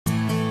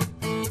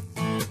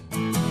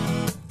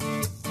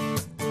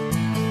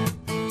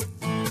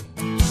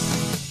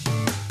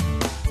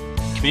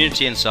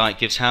Community Insight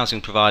gives housing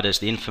providers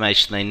the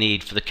information they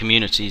need for the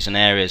communities and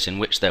areas in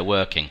which they're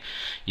working.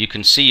 You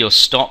can see your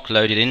stock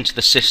loaded into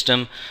the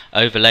system,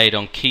 overlaid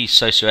on key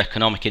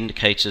socioeconomic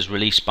indicators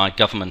released by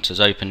government as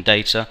open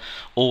data,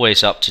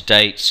 always up to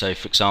date. So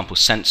for example,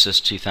 Census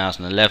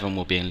 2011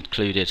 will be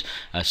included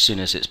as soon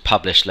as it's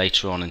published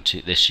later on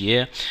into this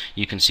year.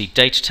 You can see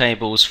data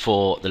tables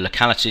for the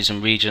localities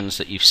and regions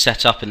that you've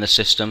set up in the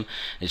system.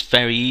 It's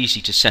very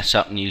easy to set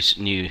up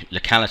new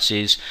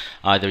localities.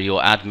 Either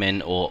your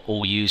admin or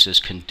all users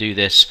can do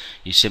this.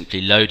 You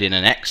simply load in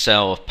an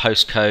Excel of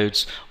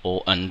postcodes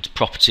and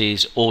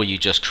properties, or you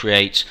just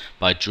create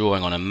by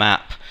drawing on a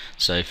map.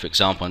 So for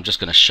example, I'm just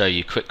going to show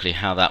you quickly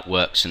how that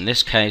works. In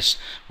this case,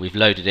 we've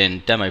loaded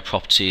in demo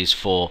properties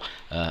for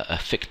a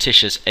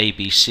fictitious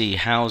ABC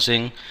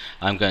housing.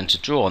 I'm going to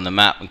draw on the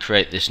map and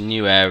create this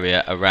new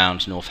area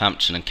around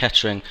Northampton and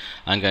Kettering.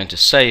 I'm going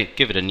to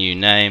give it a new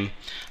name.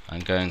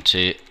 I'm going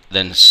to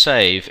then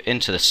save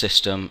into the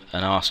system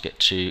and ask it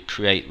to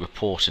create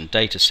report and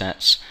data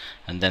sets,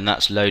 and then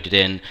that's loaded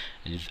in.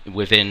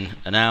 Within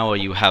an hour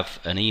you have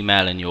an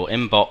email in your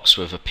inbox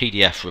with a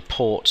PDF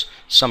report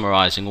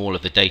summarizing all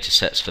of the data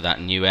sets for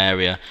that new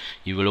area.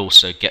 You will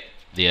also get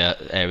the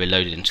area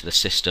loaded into the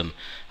system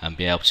and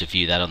be able to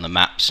view that on the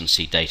maps and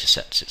see data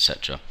sets,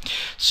 etc.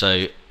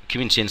 So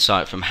Community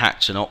Insight from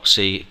Hacked and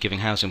Oxy, giving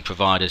housing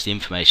providers the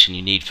information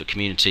you need for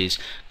communities.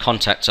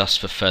 Contact us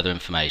for further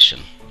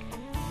information.